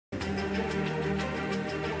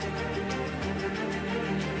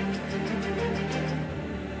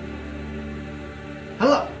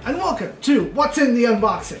and welcome to What's in the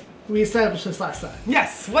Unboxing. We established this last time.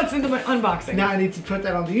 Yes, what's in the unboxing? Now I need to put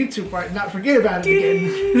that on the YouTube part and not forget about it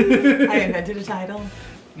again. I invented a title.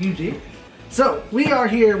 You did. So, we are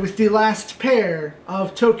here with the last pair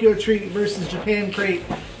of Tokyo Treat versus Japan Crate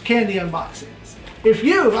candy unboxings. If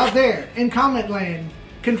you, out there in comment land,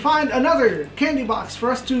 can find another candy box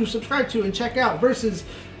for us to subscribe to and check out versus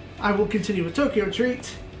I will continue with Tokyo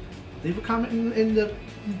Treat, leave a comment in the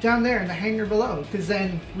down there in the hanger below, because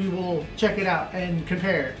then we will check it out and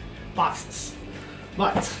compare boxes.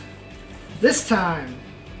 But this time,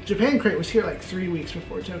 Japan Crate was here like 3 weeks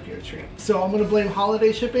before Tokyo Treat. So I'm going to blame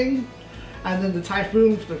holiday shipping and then the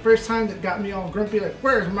typhoon for the first time that got me all grumpy like,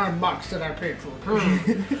 where's my box that I paid for?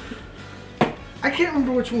 I can't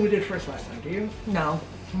remember which one we did first last time, do you? No.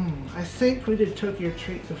 I think we did Tokyo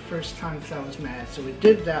Treat the first time because I was mad. So we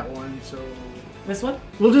did that one, so... This one?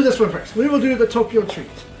 We'll do this one first. We will do the Tokyo Treat.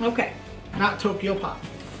 Okay. Not Tokyo Pop.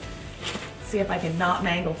 See if I can not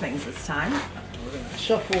mangle things this time. We're going to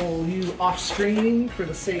shuffle you off screen for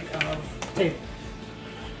the sake of tape.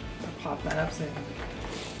 I'll pop that up soon.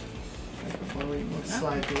 Right before we move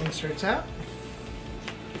Slide the inserts out.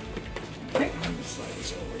 Okay. Let me slide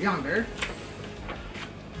this over yonder.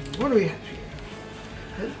 What do we have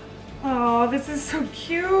here? Oh, this is so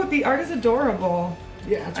cute. The art is adorable.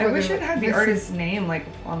 Yeah, that's I wish it had the missing. artist's name like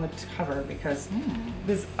on the cover because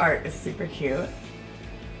this art is super cute.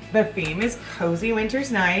 The theme is Cozy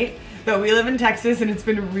Winter's Night. Though we live in Texas and it's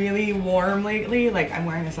been really warm lately. Like I'm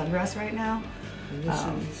wearing a sundress right now. And this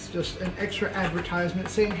is just an extra advertisement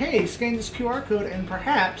saying, hey, scan this QR code and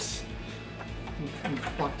perhaps...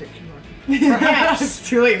 Block that QR code. Perhaps! It's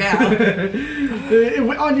too late now.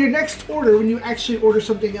 On your next order, when you actually order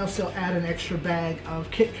something else, they'll add an extra bag of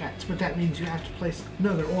Kit Kats, but that means you have to place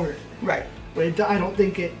another order. Right. But I don't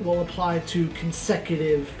think it will apply to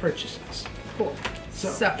consecutive purchases. Cool.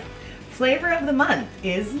 So, flavor of the month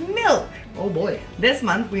is milk. Oh boy. This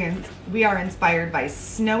month we are inspired by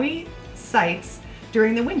snowy sights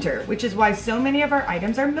during the winter, which is why so many of our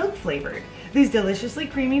items are milk flavored. These deliciously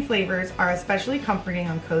creamy flavors are especially comforting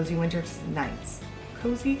on cozy winter nights.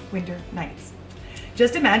 Cozy winter nights.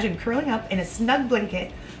 Just imagine curling up in a snug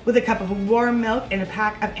blanket with a cup of warm milk and a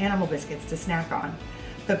pack of animal biscuits to snack on.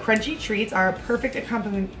 The crunchy treats are a perfect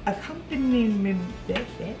accompaniment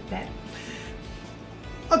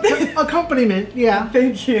yeah.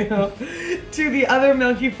 Thank you. To the other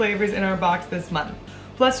milky flavors in our box this month.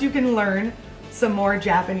 Plus you can learn some more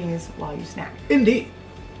Japanese while you snack. Indeed.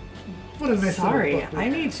 What a nice Sorry, little book. I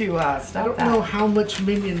need to stop I don't know how much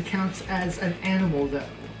Minion counts as an animal though.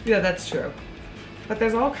 Yeah, that's true. But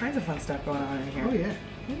there's all kinds of fun stuff going on in here. Oh yeah.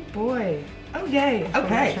 Oh boy. Oh yay. Photo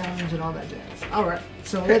Okay. Challenge and all that jazz. Alright,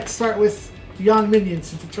 so let's start with Young Minion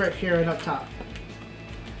since it's right here and up top.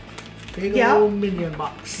 Big old Minion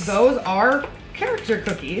box. Those are character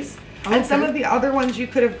cookies. Okay. And some of the other ones you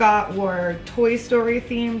could have got were Toy Story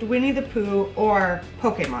themed, Winnie the Pooh, or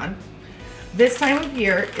Pokemon. This time of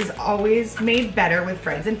year is always made better with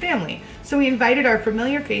friends and family. So we invited our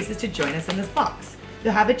familiar faces to join us in this box.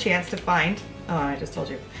 You'll have a chance to find, oh, I just told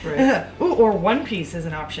you. Right. Ooh, or One Piece is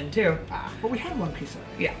an option too. But we had One Piece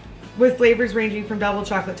already. Yeah. With flavors ranging from double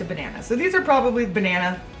chocolate to banana. So these are probably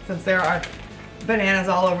banana, since there are bananas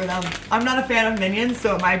all over them. I'm not a fan of Minions,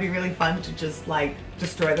 so it might be really fun to just like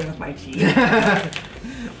destroy them with my teeth.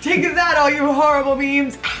 Take that, all you horrible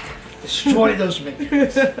memes. Destroy those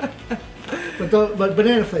Minions. But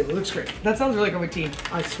banana flavor looks great. That sounds really good with tea.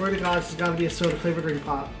 I swear to God, this has got to be a soda flavored ring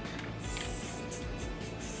pop.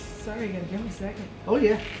 Sorry, you gotta give me a second. Oh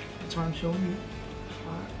yeah, that's why I'm showing you.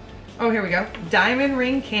 Oh, here we go. Diamond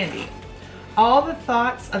ring candy. All the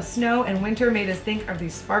thoughts of snow and winter made us think of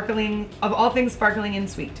all things sparkling and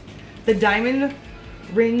sweet. The diamond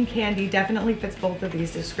ring candy definitely fits both of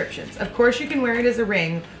these descriptions. Of course, you can wear it as a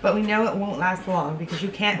ring, but we know it won't last long because you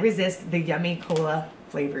can't resist the yummy cola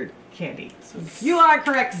flavored candy. So you are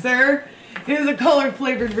correct, sir. It is a color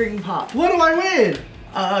flavored ring pop. What do I win?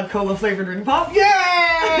 Cola flavored ring pop. Yay!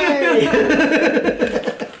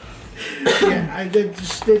 Yeah,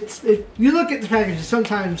 you look at the package and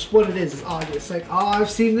sometimes what it is obvious. Like, oh, I've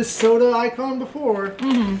seen this soda icon before.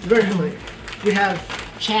 Very familiar. We have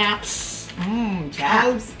Chaps.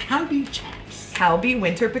 Chaps. Calbee Chaps. Calbee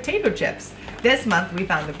winter potato chips. This month we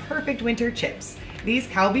found the perfect winter chips. These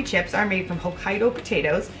Calbee chips are made from Hokkaido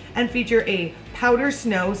potatoes and feature a powder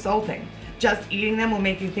snow salting. Just eating them will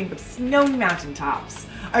make you think of snow mountaintops.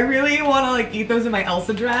 I really want to like eat those in my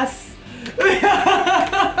Elsa dress.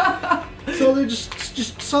 So they're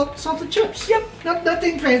just salted chips. Yep.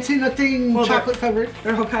 Nothing fancy, nothing chocolate covered.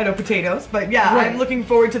 They're Hokkaido potatoes, but yeah, Right. I'm looking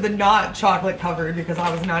forward to the not chocolate covered because I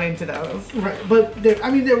was not into those. Right, but they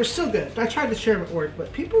were still good. I tried to share them at work,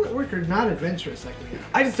 but people at work are not adventurous like we are.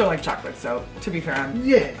 I just don't like chocolate, so to be fair,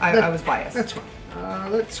 I was biased. That's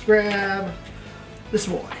fine. Let's grab this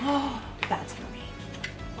boy. Oh, that's for me.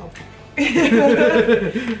 Okay.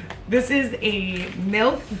 This is a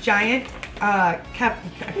milk giant I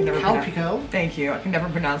can never Calpico. Thank you. I can never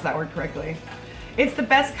pronounce that word correctly. It's the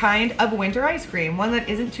best kind of winter ice cream, one that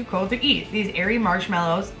isn't too cold to eat. These airy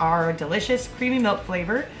marshmallows are a delicious, creamy milk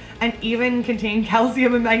flavor and even contain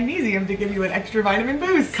calcium and magnesium to give you an extra vitamin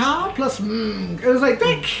boost. Ka plus It was like,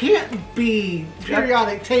 that can't be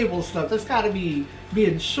periodic table stuff. That's got to be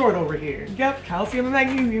being short over here. Yep, calcium and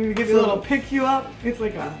magnesium to give you a little pick you up. It's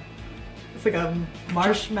like a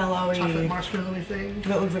marshmallowy, chocolate marshmallowy thing.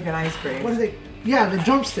 that looks like an ice cream. What are they? Yeah, the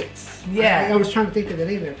drumsticks. Yeah. I was trying to think of the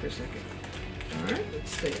name there for a second. Alright,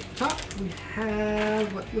 let's stay at the top. We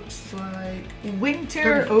have what looks like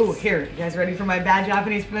Winter. donuts. Oh, here. You guys ready for my bad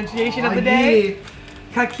Japanese pronunciation of the day?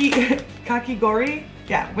 Yeah. Kakigori?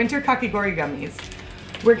 Yeah, winter kakigori gummies.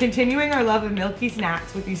 We're continuing our love of milky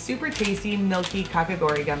snacks with these super tasty milky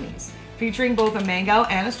kakigori gummies. Featuring both a mango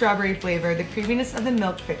and a strawberry flavor, the creaminess of the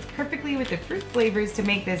milk fits perfectly with the fruit flavors to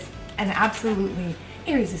make this an absolutely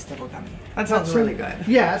irresistible gummy. That sounds really good.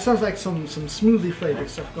 Yeah, it sounds like some smoothie flavored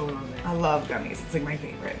stuff going on there. I love gummies. It's like my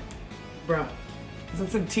favorite. Bruh. Is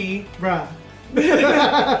that some tea? Bruh.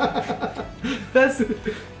 That's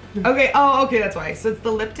okay. Oh, okay. That's why. So it's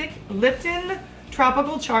the Lipton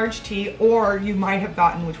tropical charged tea, or you might have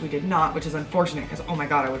gotten, which we did not, which is unfortunate because oh my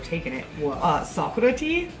god, I would have taken it. What? Sakura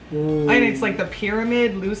tea, Ooh. and it's like the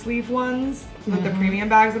pyramid loose leaf ones with the premium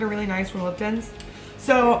bags that are really nice from Lipton's.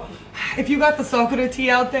 So if you got the Sakura tea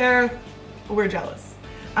out there, we're jealous.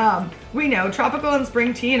 We know tropical and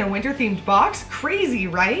spring tea in a winter themed box, crazy,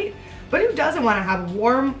 right? But who doesn't want to have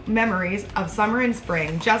warm memories of summer and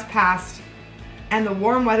spring just past and the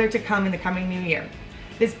warm weather to come in the coming new year?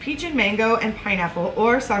 This peach and mango and pineapple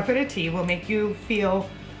or sakura tea will make you feel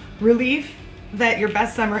relief that your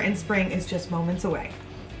best summer and spring is just moments away.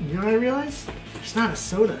 You know what I realized? There's not a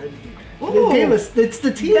soda in here. Ooh. They gave us, it's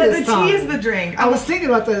the tea this The time. tea is the drink. I was thinking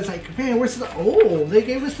about that. It's like, man, where's the, oh, they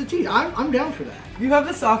gave us the tea. I'm down for that. You have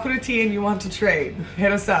the sakura tea and you want to trade,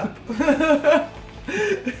 hit us up.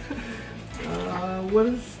 What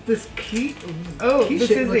is this key? Oh, key this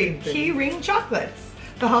shape is the looking thing? key ring chocolates.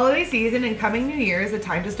 The holiday season and coming new year is a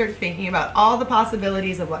time to start thinking about all the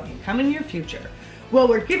possibilities of what can come in your future. Well,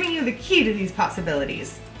 we're giving you the key to these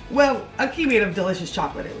possibilities. Well, a key made of delicious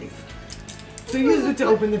chocolate at least. So use it to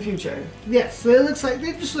open the future. Yes, so it looks like,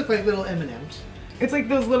 they just look like little M&Ms. It's like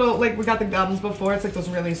those little, like we got the gums before, it's like those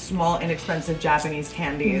really small, inexpensive Japanese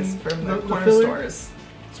candies from the corner filler. stores.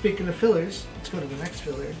 Speaking of fillers, let's go to the next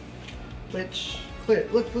filler, which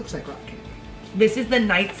looks like rock candy. This is the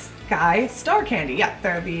Night Sky Star Candy. Yeah,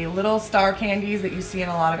 they're the little star candies that you see in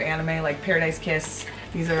a lot of anime, like Paradise Kiss.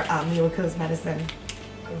 These are Miwako's medicine.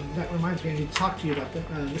 That reminds me, I need to talk to you about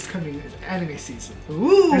this coming anime season.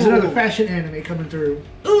 Ooh! There's another fashion anime coming through.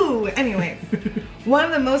 Ooh! Anyways, one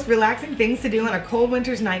of the most relaxing things to do on a cold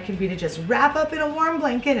winter's night can be to just wrap up in a warm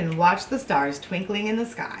blanket and watch the stars twinkling in the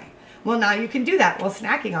sky. Well, now you can do that while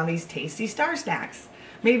snacking on these tasty star snacks.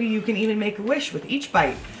 Maybe you can even make a wish with each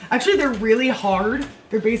bite. Actually, they're really hard.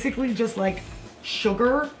 They're basically just like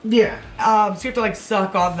sugar. Yeah. So you have to like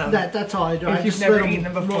suck on them. That's all I do. If I you've just never let eaten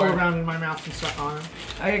them before. roll around in my mouth and suck on them.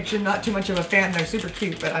 I actually not too much of a fan. They're super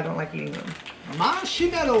cute, but I don't like eating them.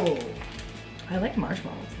 Marshmallow. I like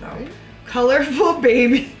marshmallows though. Right? Colorful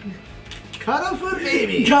baby. Colorful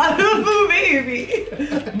baby. Colorful baby.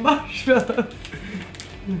 Marshmallows.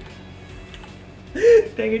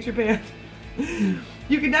 Dang it, Japan.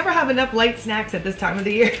 You can never have enough light snacks at this time of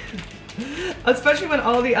the year. Especially when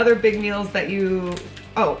all the other big meals that you...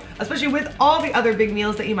 especially with all the other big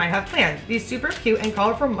meals that you might have planned. These super cute and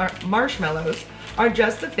colorful marshmallows are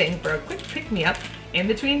just the thing for a quick pick-me-up in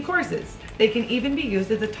between courses. They can even be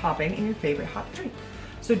used as a topping in your favorite hot drink.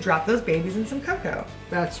 So drop those babies in some cocoa.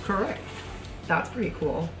 That's correct. That's pretty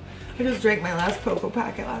cool. I just drank my last cocoa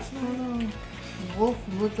packet last night. Well,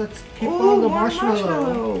 let's keep Ooh, on the more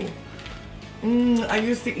marshmallow. I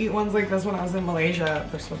used to eat ones like this when I was in Malaysia.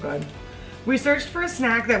 They're so good. We searched for a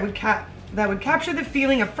snack that would capture the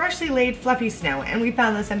feeling of freshly laid fluffy snow, and we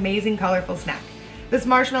found this amazing colorful snack. This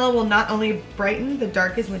marshmallow will not only brighten the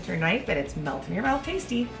darkest winter night, but it's melt in your mouth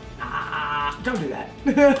tasty. Don't do that.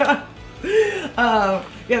 Yeah,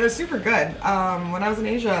 they're super good. When I was in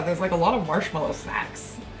Asia, there's like a lot of marshmallow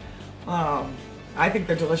snacks. I think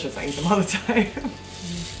they're delicious. I eat them all the time.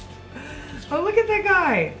 Oh, look at that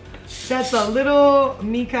guy. That's a little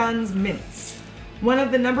Mikan's mints. One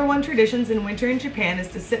of the #1 traditions in winter in Japan is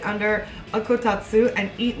to sit under a kotatsu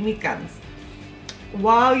and eat mikans.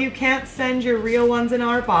 While you can't send your real ones in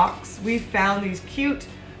our box, we found these cute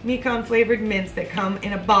Mikan flavored mints that come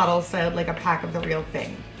in a bottle styled like a pack of the real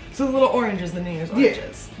thing. So the little oranges, the New Year's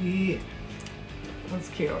oranges. Yeah. That's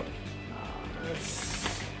cute.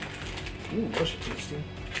 Ooh, those are tasty.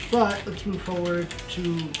 But let's move forward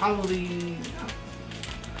to probably...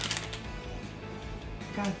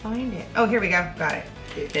 Gotta find it. Oh, here we go. Got it.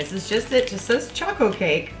 This is just it. Just says choco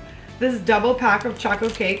cake. This double pack of choco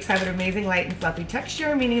cakes have an amazing light and fluffy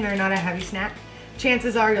texture, meaning they're not a heavy snack.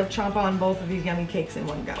 Chances are you'll chomp on both of these yummy cakes in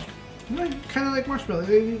one go. Kind of like marshmallows.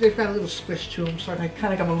 They've got a little squish to them. Sort of Like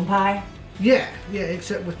kind of like a moon pie. Yeah,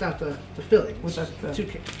 except without the filling. Without the... Too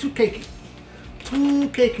cakey. Too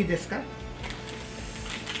cakey, this guy.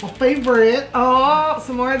 My favorite. Oh,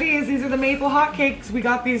 some more of these. These are the maple hot cakes. We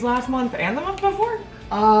got these last month and the month before.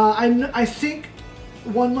 I think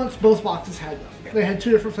 1 month both boxes had them. They had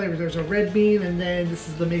 2 different flavors. There's a red bean and then this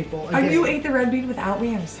is the maple. Again, you ate the red bean without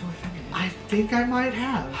me? I'm so offended. I think I might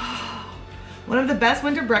have. One of the best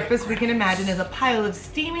winter breakfasts we can imagine is a pile of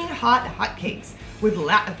steaming hot hotcakes with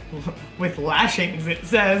lashings, it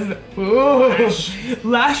says. Ooh,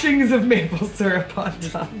 lashings of maple syrup on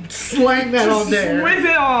top. Slang that on there. Switch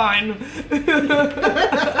it on.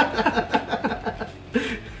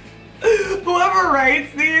 Whoever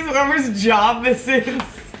writes these, whoever's job this is,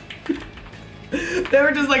 they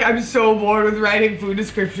were just like, I'm so bored with writing food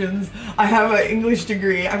descriptions. I have an English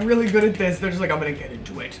degree. I'm really good at this. They're just like, I'm gonna get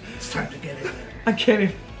into it. It's time to get in there. I'm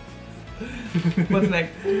kidding. What's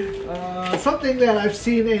next? Something that I've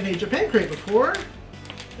seen in a Japan crate before.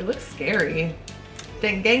 It looks scary.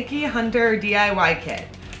 Dengenki Hunter DIY Kit.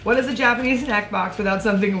 What is a Japanese snack box without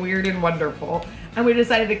something weird and wonderful? And we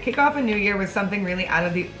decided to kick off a new year with something really out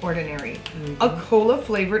of the ordinary. A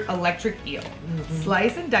cola-flavored electric eel.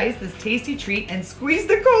 Slice and dice this tasty treat and squeeze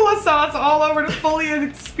the cola sauce all over to fully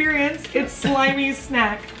experience its slimy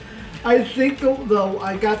snack. I think though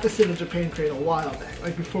I got this in a Japan crate a while back,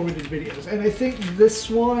 like before we did videos, and I think this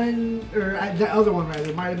one, or the other one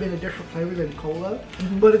rather, might have been a different flavor than cola,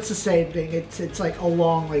 but it's the same thing. It's like a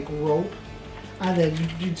long like rope, and then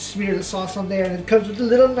you smear the sauce on there, and it comes with a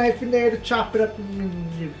little knife in there to chop it up, and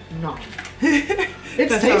you nom. It's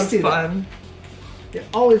that tasty. Sounds fun. Yeah,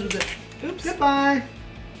 always with it. Oops. Goodbye.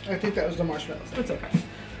 I think that was the marshmallows. It's okay.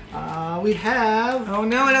 We have. Oh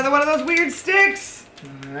no, another one of those weird sticks.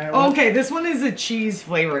 Right, Okay, this one is a cheese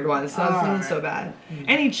flavored one, so this isn't so bad.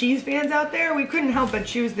 Any cheese fans out there? We couldn't help but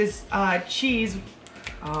choose this cheese.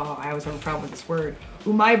 Oh, I always have a problem with this word.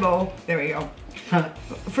 Umaibo. There we go.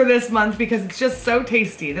 For this month because it's just so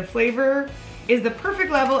tasty. The flavor is the perfect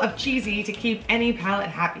level of cheesy to keep any palate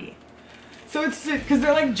happy. So it's because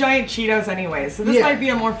they're like giant Cheetos anyway, so this might be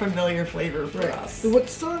a more familiar flavor for us.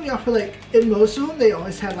 What's throwing me off for like in most of them, they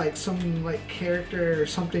always had like some like character or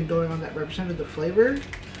something going on that represented the flavor.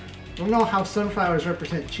 I don't know how sunflowers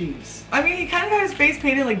represent cheese. I mean, he kind of got his face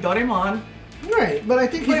painted like Doraemon. Right, but I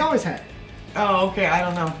think he's always had it. Oh, okay, I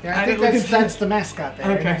don't know. Yeah, I think that's the mascot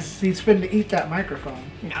there. Okay. He's finna eat that microphone.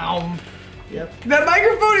 No. Yep. That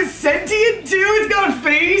microphone is sentient too? It's got a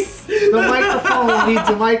face? The microphone needs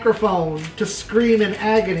a microphone to scream in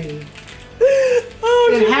agony. Oh,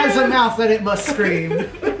 it has a mouth that it must scream.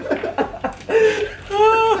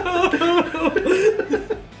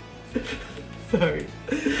 Sorry.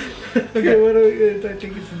 Okay, what do we, I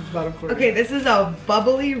think it's in the bottom corner. Okay, this is a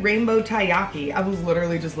bubbly rainbow taiyaki. I was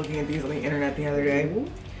literally just looking at these on the internet the other day.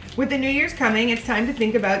 With the New Year's coming, it's time to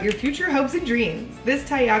think about your future hopes and dreams. This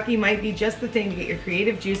taiyaki might be just the thing to get your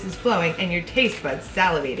creative juices flowing and your taste buds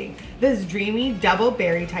salivating. This dreamy double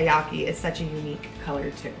berry taiyaki is such a unique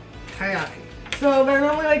color too. Taiyaki. So they're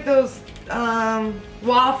normally like those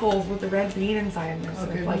waffles with the red bean inside and they're sort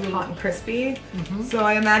of like hot and crispy. So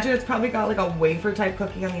I imagine it's probably got like a wafer type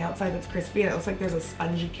cookie on the outside that's crispy and it looks like there's a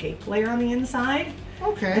spongy cake layer on the inside.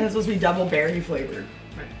 Okay. And it's supposed to be double berry flavored.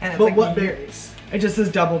 And it's but like what berries? It just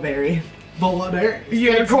says double berry. But what berries?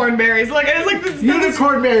 Unicorn berries. Look, it's like this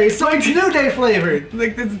unicorn berries. So it's New Day flavored.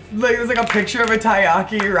 Like this, like there's like a picture of a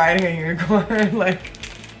taiyaki riding a unicorn. Like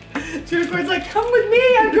unicorn's like, come with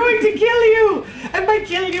me. I'm going to kill you. And by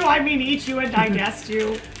kill you, I mean eat you and digest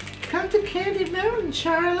you. Come to Candy Mountain,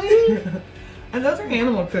 Charlie. And those are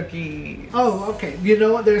animal cookies. Oh, okay. You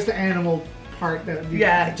know what? There's the animal part that.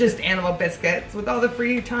 Yeah, just animal biscuits. With all the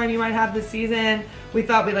free time you might have this season, we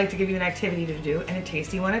thought we'd like to give you an activity to do and a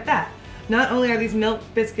tasty one at that. Not only are these milk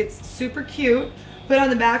biscuits super cute, but on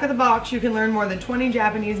the back of the box you can learn more than 20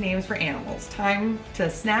 Japanese names for animals. Time to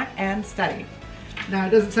snack and study. Now, it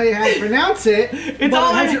doesn't tell you how to pronounce it, but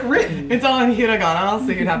all it has it written. It's all in hiragana,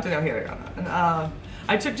 so you'd have to know hiragana. And,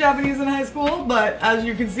 I took Japanese in high school, but as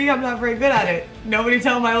you can see, I'm not very good at it. Nobody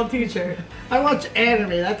tell my old teacher. I watch anime.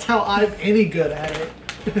 That's how I'm any good at it.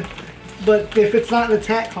 But if it's not an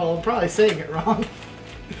attack call, I'm probably saying it wrong.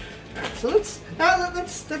 So that's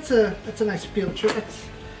a nice field trip. That's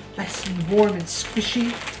nice and warm and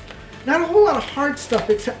squishy. Not a whole lot of hard stuff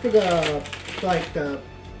except for the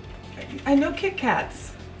I know Kit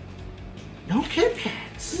Kats. No Kit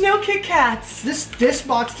Kats. No Kit Kats. This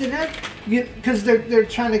box didn't have, because they're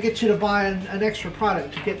trying to get you to buy an extra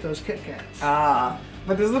product to get those Kit Kats.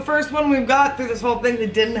 But this is the first one we've got through this whole thing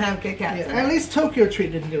that didn't have Kit Kats. Yeah, at least Tokyo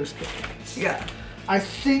Treat didn't give us Kit Kats. Yeah. I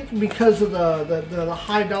think because of the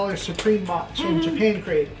high dollar Supreme box from Japan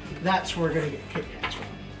Crate, that's where we're gonna get Kit Kats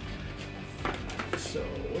from. So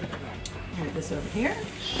we're gonna Move this over here.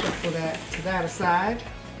 shuffle that to that aside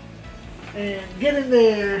and get in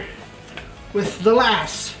there with the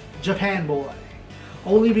last Japan boy.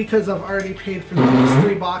 Only because I've already paid for those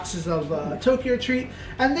 3 boxes of Tokyo Treat,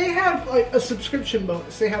 and they have like a subscription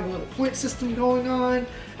bonus. They have a little point system going on,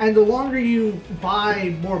 and the longer you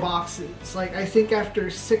buy more boxes, like I think after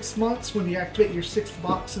 6 months, when you activate your 6th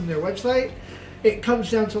box in their website, it comes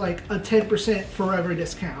down to like a 10% forever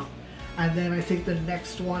discount. And then I think the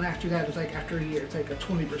next one after that is like after a year, it's like a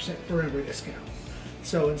 20% forever discount.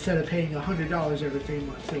 So instead of paying $100 every 3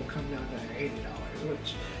 months, it'll come down to $80,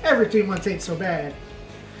 which every 3 months ain't so bad.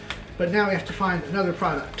 But now we have to find another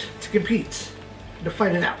product to compete, to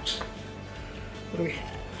fight it out. What do we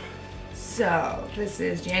have? So this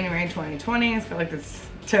is January 2020. It's got like this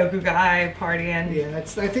Toku guy partying. Yeah,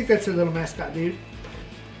 I think that's a little mascot dude.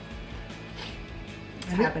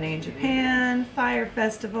 It's happening in Japan. Fire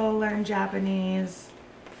Festival, learn Japanese.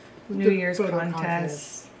 New Year's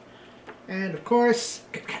contest. And of course,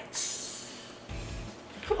 Kit Kats.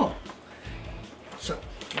 Cool. So,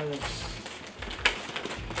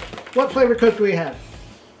 what flavor Coke do we have?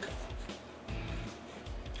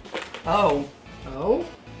 Oh. Oh?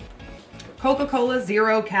 Coca-Cola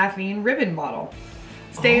Zero Caffeine Ribbon Bottle.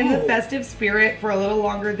 Stay in the festive spirit for a little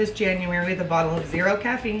longer this January with a bottle of zero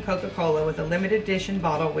caffeine Coca-Cola with a limited edition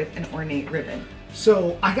bottle with an ornate ribbon.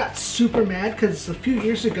 So I got super mad because a few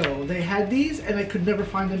years ago they had these and I could never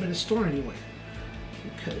find them in a store anywhere.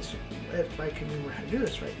 Because if I can remember how to do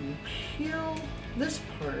this right, you peel this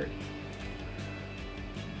part.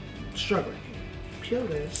 I'm struggling here. Peel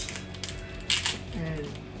this and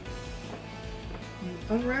you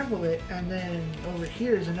unravel it, and then over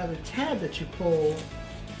here is another tab that you pull.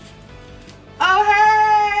 Oh,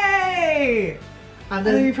 hey! And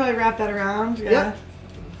then then you probably wrap that around. Yeah. Yep.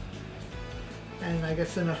 And I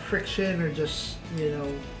guess enough friction or just,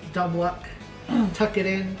 dumb luck, tuck it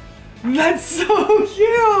in. That's so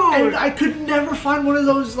cute! And I could never find one of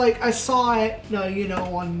those, like, I saw it,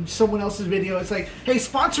 on someone else's video. It's like, hey,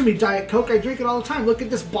 sponsor me, Diet Coke. I drink it all the time. Look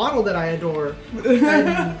at this bottle that I adore.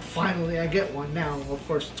 And finally I get one. Now, of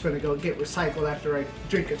course, it's going to go get recycled after I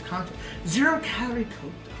drink its content. 0 calorie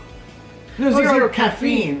Coke, though. No, zero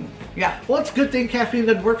caffeine. Yeah. Well, it's a good thing caffeine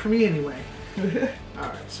doesn't work for me anyway.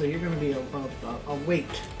 Alright, so you're going to be a weight.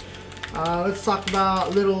 Let's talk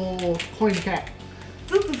about little coin cat.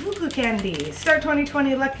 Fuku Fuku candy. Start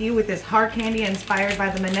 2020 lucky with this hard candy inspired by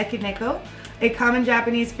the Maneki Neko, a common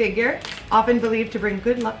Japanese figure, often believed to bring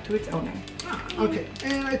good luck to its owner. Ah, okay,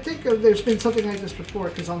 and I think there's been something like this before,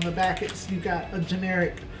 because on the back you got a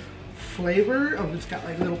generic flavor of, it's got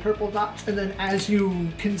like little purple dots, and then as you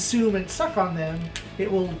consume and suck on them,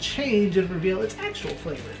 it will change and reveal its actual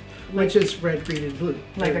flavor, which is red, green, and blue.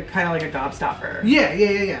 Like a kind of like a gobstopper.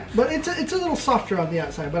 Yeah. But it's a little softer on the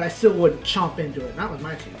outside, but I still would chomp into it. Not with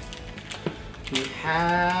my teeth. We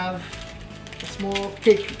have a small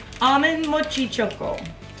cake. Almond mochi choco.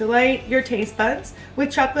 Delight your taste buds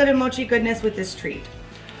with chocolate and mochi goodness with this treat.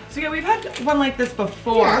 So yeah, we've had one like this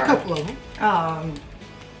before. Yeah, a couple of them. Um,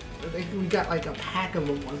 We got like a pack of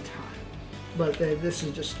them one time. But this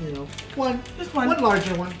is just, one. Just one. One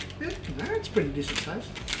larger one. That's pretty decent size.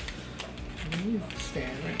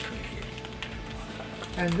 Stand right here.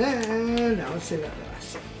 And then, now let's say that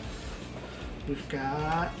last. We've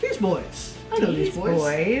got these boys. I know these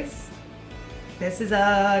boys. This is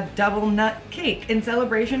a double nut cake. In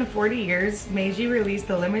celebration of 40 years, Meiji released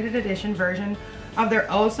the limited edition version of their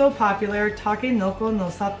oh so popular Takenoko no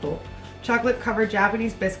Sato, chocolate-covered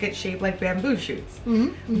Japanese biscuit shaped like bamboo shoots.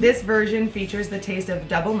 This version features the taste of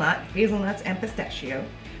double nut, hazelnuts, and pistachio,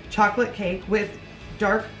 chocolate cake with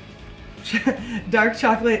dark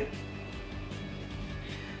chocolate.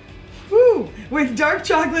 Woo! With dark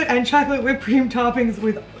chocolate and chocolate whipped cream toppings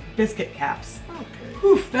with biscuit caps. Okay.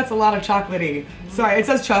 Whew, that's a lot of chocolatey. Sorry, it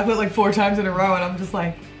says chocolate like 4 times in a row, and I'm just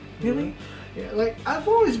like, really? Yeah, like I've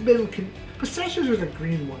always been. Pistachios are the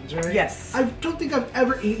green ones, right? Yes. I don't think I've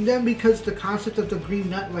ever eaten them because the concept of the green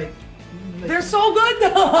nut, like they're so good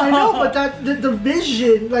though. I know, but the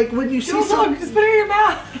vision, like when you see something, just put it in your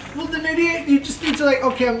mouth. Well, then you just need to like,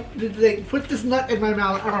 okay, like put this nut in my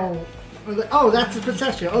mouth. Oh, that's a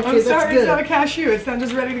pistachio. Okay, I'm sorry, that's good. it's not a cashew. It's not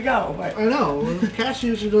just ready to go. But I know.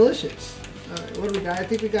 Cashews are delicious. All right, what do we got? I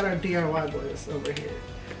think we got our DIY boys over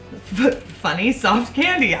here. Funny soft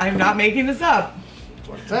candy. I'm not making this up.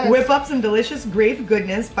 Whip up some delicious grape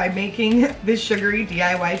goodness by making this sugary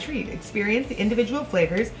DIY treat. Experience the individual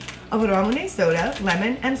flavors of ramune soda,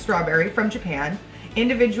 lemon, and strawberry from Japan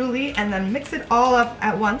individually, and then mix it all up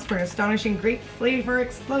at once for an astonishing grape flavor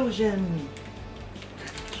explosion.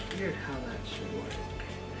 It's weird how that should work,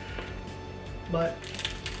 but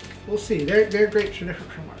we'll see. Their grapes are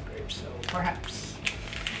different from our grapes, so perhaps.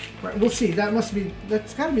 Right, we'll see. That's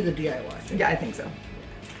got to be the DIY thing. Yeah, I think so.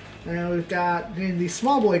 Now we've got in the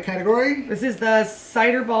small boy category. This is the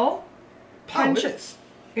cider ball. Punch. Oh, it is.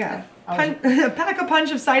 Yeah. Pack a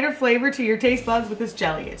punch of cider flavor to your taste buds with this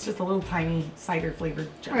jelly. It's just a little tiny cider flavored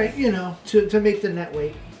jelly. Right, you know, to make the net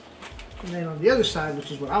weight. And then on the other side,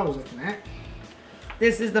 which is what I was looking at.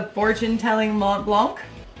 This is the fortune-telling Mont Blanc.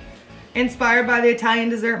 Inspired by the Italian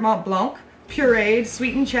dessert Mont Blanc. Pureed,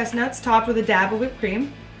 sweetened chestnuts topped with a dab of whipped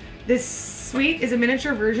cream. This sweet is a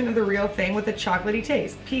miniature version of the real thing with a chocolatey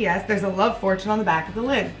taste. P.S. There's a love fortune on the back of the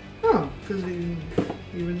lid. Oh, because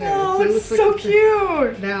even there. Oh, it's so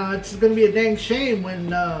cute. Now, it's going to be a dang shame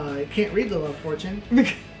when it can't read the love fortune.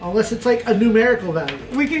 Unless it's like a numerical value.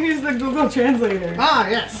 We can use the Google Translator. Ah,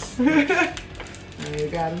 yes. And we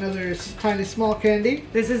got another tiny small candy.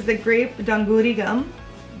 This is the grape danguri gum.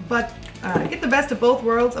 But get the best of both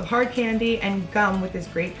worlds of hard candy and gum with this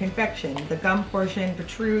grape confection. The gum portion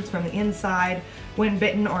protrudes from the inside when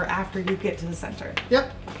bitten or after you get to the center.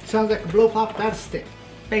 Yep. Sounds like a blow pop without a stick.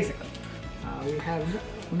 Basically. We have...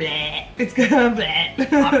 Bleh. It's gonna bleh.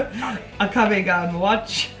 Akabe gum.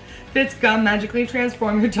 Watch this gum magically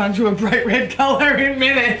transform your tongue to a bright red color in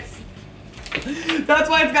minutes. That's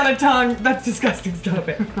why it's got a tongue. That's disgusting. Stop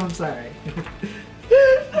it. I'm sorry.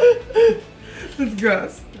 That's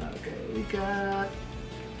gross. Okay, we got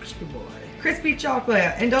Crispy Boy. Crispy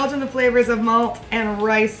chocolate. Indulge in the flavors of malt and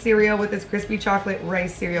rice cereal with this crispy chocolate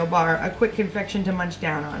rice cereal bar. A quick confection to munch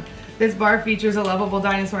down on. This bar features a lovable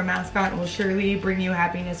dinosaur mascot and will surely bring you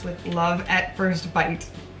happiness with love at first bite.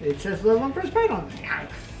 It says love on first bite on it.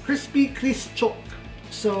 Crispy Cris Choc.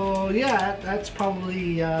 So yeah, that's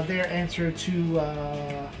probably their answer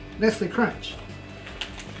to Nestle Crunch.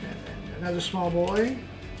 And then another small boy.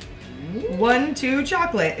 1, 2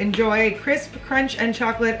 chocolate. Enjoy crisp crunch and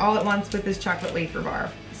chocolate all at once with this chocolate wafer bar.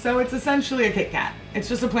 So it's essentially a Kit Kat. It's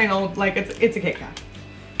just a plain old, like, it's a Kit Kat.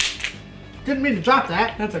 Didn't mean to drop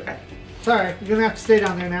that. That's okay. Sorry, you're gonna have to stay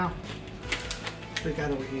down there now. What we got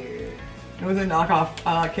over here? It was a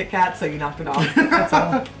knockoff Kit Kat, so you knocked it off. That's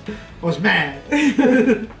all. I was mad.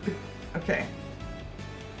 Okay.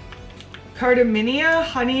 Cardamomia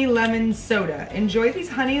Honey Lemon Soda. Enjoy these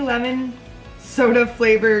honey lemon soda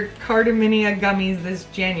flavored Cardamomia gummies this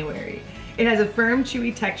January. It has a firm,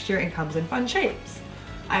 chewy texture and comes in fun shapes.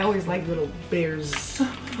 I always like Little bears.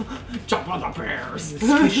 jump on the bears.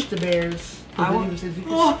 Squish the bears. I want-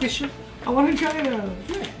 Squish them. I want to try those.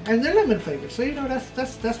 Yeah, and they're lemon flavored, so you know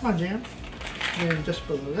that's my jam. And just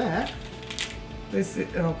below that, This is,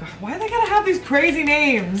 oh god, why do they gotta have these crazy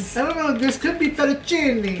names? I don't know. This could be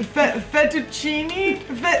fettuccine. Fettuccine?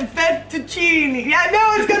 Fettuccine. Yeah,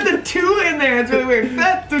 no, it's got the 2 in there. It's really weird.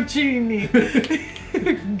 Fettuccine.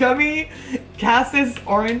 Gummy cassis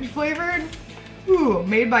orange flavored. Ooh,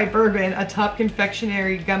 made by Bourbon, a top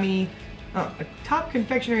confectionery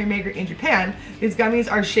maker in Japan. These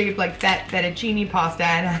gummies are shaped like fettuccine pasta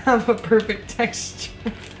and have a perfect texture.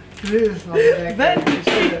 This is not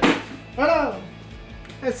that. Oh,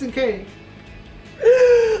 S&K.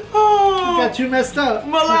 Oh, Got you messed up.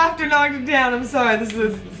 my laughter knocked it down. I'm sorry. This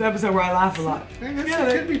is an episode where I laugh a lot. It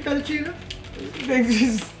could be fettuccine. It's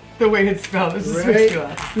just the way it's spelled. It's just Right?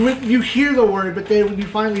 ridiculous. You hear the word, but then when you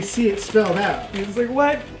finally see it spelled out, It's like,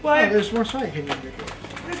 what? oh, What? there's more side hidden under here.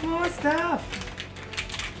 There's more stuff.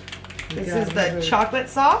 This got is the another- chocolate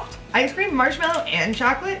soft ice cream, marshmallow, and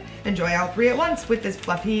chocolate. Enjoy all 3 at once with this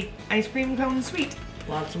fluffy ice cream cone sweet.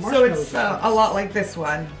 Lots of So marshmallows. it's a lot like this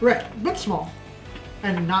one. Right, but small,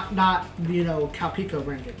 and not Calpico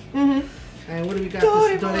branded. Mm-hmm. And what do we got?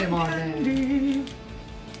 This Doraemon. candy.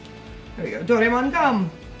 There we go. Doraemon gum.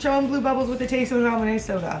 Showing blue bubbles with the taste of ramen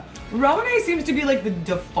soda. Ramen seems to be like the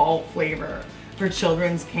default flavor for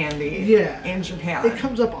children's candy Yeah. in Japan. It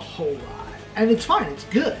comes up a whole lot. And it's fine, it's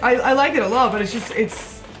good. I like it a lot, but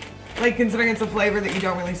it's like, considering it's a flavor that you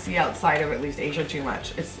don't really see outside of at least Asia too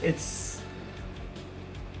much. It's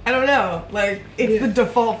I don't know, like, it's the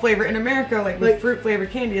default flavor in America, like with fruit flavored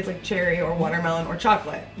candy, it's like cherry or watermelon or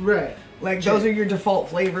chocolate. Right. Like, those are your default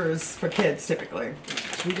flavors for kids, typically.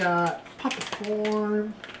 So we got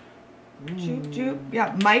popcorn. Joop, joop.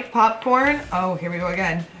 Yeah, Mike Popcorn. Oh, here we go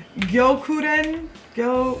again. Gyokuren.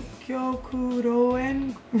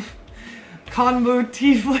 Gyokuroen. Konbu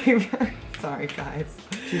tea flavor. Sorry, guys.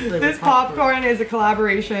 This popcorn is a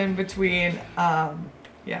collaboration between,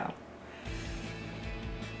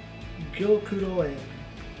 Gyokuroen.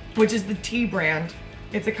 which is the tea brand.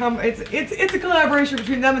 It's a collaboration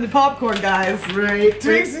between them and the popcorn guys. Right. To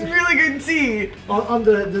make some really good tea. On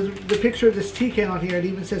the picture of this tea can on here, it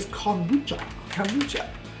even says kombucha. Kombucha.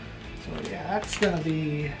 So yeah, that's gonna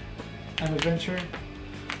be an adventure.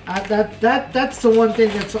 That's the one thing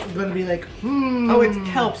that's gonna be like, Oh, it's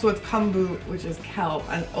kelp, so it's kombu, which is kelp,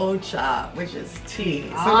 and ocha, which is tea.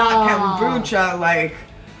 So not kombucha like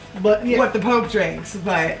but yeah, what the Pope drinks,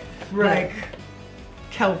 but like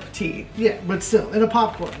kelp tea. Yeah, but still, in a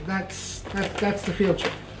popcorn. That's the field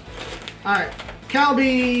trip. All right,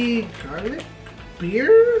 Calbee garlic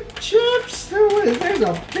beer chips. There's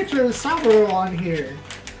a picture of Saburo on here.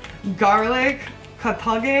 Garlic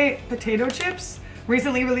katage potato chips,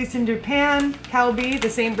 recently released in Japan. Calbee, the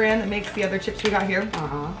same brand that makes the other chips we got here,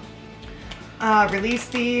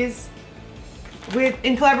 released these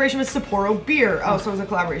in collaboration with Sapporo Beer. Oh, so it was a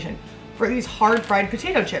collaboration. For these hard fried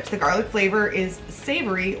potato chips, the garlic flavor is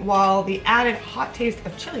savory, while the added hot taste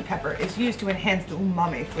of chili pepper is used to enhance the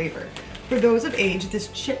umami flavor. For those of age, this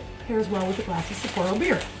chip pairs well with a glass of Sapporo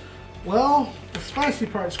beer. Well, the spicy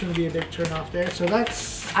part's going to be a big turn off there, so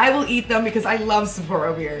that's... I will eat them because I love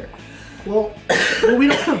Sapporo beer. Well, we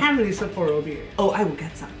don't have any Sapporo beer. Oh, I will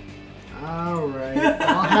get some. Alright,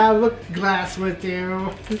 I'll have a glass with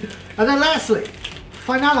you. And then lastly,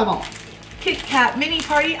 Finalamo. Kit Kat Mini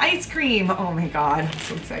Party Ice Cream. Oh my god, I'm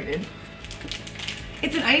so excited.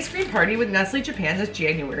 It's an ice cream party with Nestle Japan this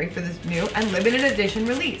January for this new and limited edition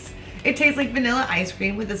release. It tastes like vanilla ice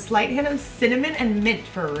cream with a slight hint of cinnamon and mint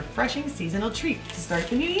for a refreshing seasonal treat to start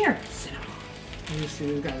the new year. Cinnamon. Let me see,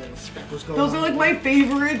 we've got little speckles going on. Those are like my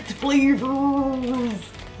favorite flavors.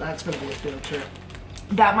 That's going to be a field trip.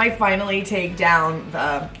 That might finally take down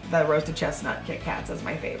the roasted chestnut Kit Kats as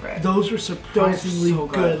my favorite. Those were surprisingly so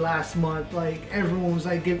good last month. Like, everyone was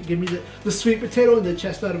like, give me the sweet potato and the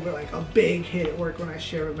chestnut were like a big hit at work when I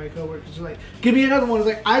share with my coworkers. They're like, give me another one. I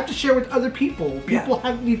was like, I have to share with other people. People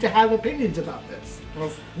need to have opinions about this. Well,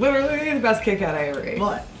 it's literally the best Kit Kat I ever ate.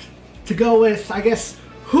 But to go with, I guess,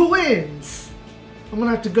 who wins? I'm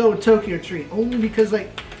gonna have to go with Tokyo Treat, only because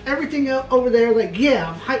like everything over there, like, yeah,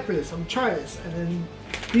 I'm hyped for this. I'm gonna try this, and then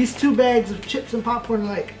these 2 bags of chips and popcorn,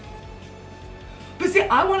 like. But see,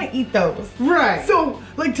 I want to eat those. Right. So,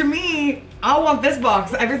 like, to me, I want this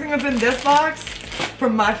box. Everything that's in this box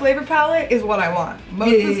from my flavor palette is what I want.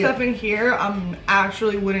 Most of the stuff in here, I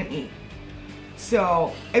actually wouldn't eat.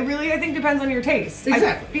 So, it really, I think, depends on your taste.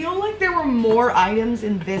 Exactly. I feel like there were more items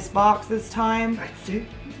in this box this time. I think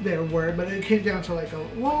there were, but it came down to like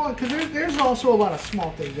because there's also a lot of small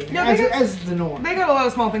things in there, as the norm. They got a lot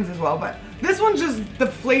of small things as well, but this one just, the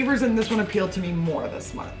flavors in this one appeal to me more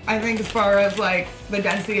this month. I think as far as like the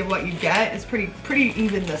density of what you get, it's pretty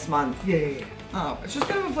even this month. Yeah. Oh, it's just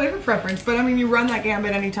kind of a flavor preference, but I mean, you run that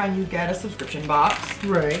gambit anytime you get a subscription box.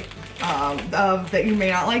 Right. That you may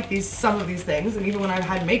not like some of these things, and even when I've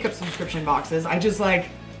had makeup subscription boxes, I just like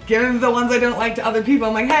give the ones I don't like to other people.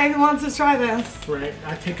 I'm like, hey, who wants to try this? Right.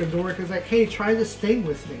 I take them to work and it's like, hey, try this thing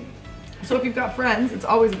with me. So if you've got friends, it's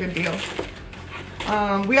always a good deal.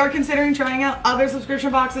 We are considering trying out other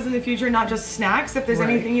subscription boxes in the future, not just snacks. If there's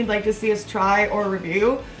anything you'd like to see us try or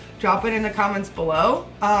review, drop it in the comments below,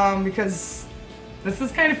 because this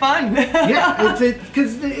is kind of fun. Yeah,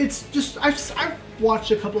 because it's just, I've watched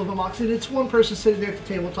a couple of unboxings, and it's one person sitting there at the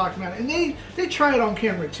table talking about it, and they try it on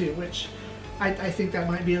camera too, which I think that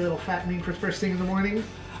might be a little fattening for first thing in the morning.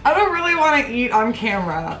 I don't really want to eat on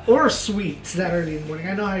camera. Or sweets that early in the morning.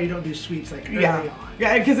 I know how you don't do sweets like early on.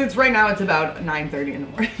 Yeah, because it's right now it's about 9:30 in the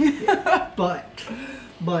morning. Yeah, but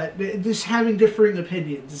just having differing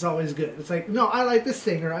opinions is always good. It's like, no, I like this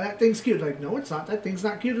thing, or that thing's cute. Like, no, it's not. That thing's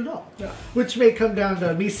not cute at all. Yeah. Which may come down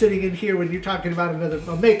to me sitting in here when you're talking about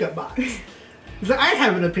a makeup box. It's like, I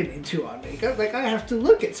have an opinion too on makeup. Like, I have to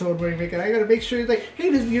look at someone wearing makeup. I gotta make sure, like, hey,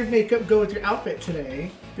 does your makeup go with your outfit today?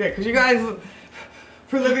 Yeah, because you guys,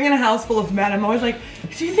 for living in a house full of men, I'm always like,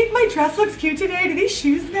 Do you think my dress looks cute today? Do these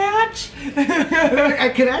shoes match?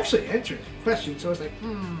 I could actually answer questions, so I was like,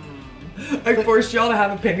 I forced y'all to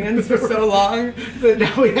have opinions for so long. But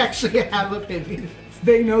now we actually have opinions.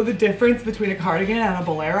 They know the difference between a cardigan and a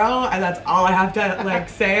bolero, and that's all I have to like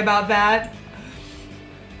say about that.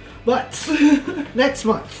 But next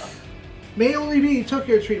month may only be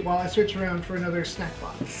Tokyo Treat while I search around for another snack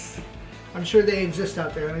box. I'm sure they exist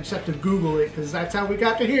out there, and I just have to Google it because that's how we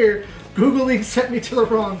got to here. Googling sent me to the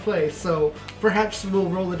wrong place, so perhaps we'll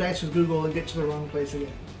roll the dice with Google and get to the wrong place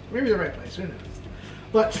again. Maybe the right place, who knows.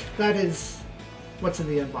 But that is what's in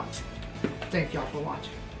the unboxing. Thank y'all for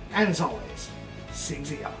watching. And as always,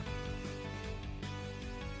 ZEON.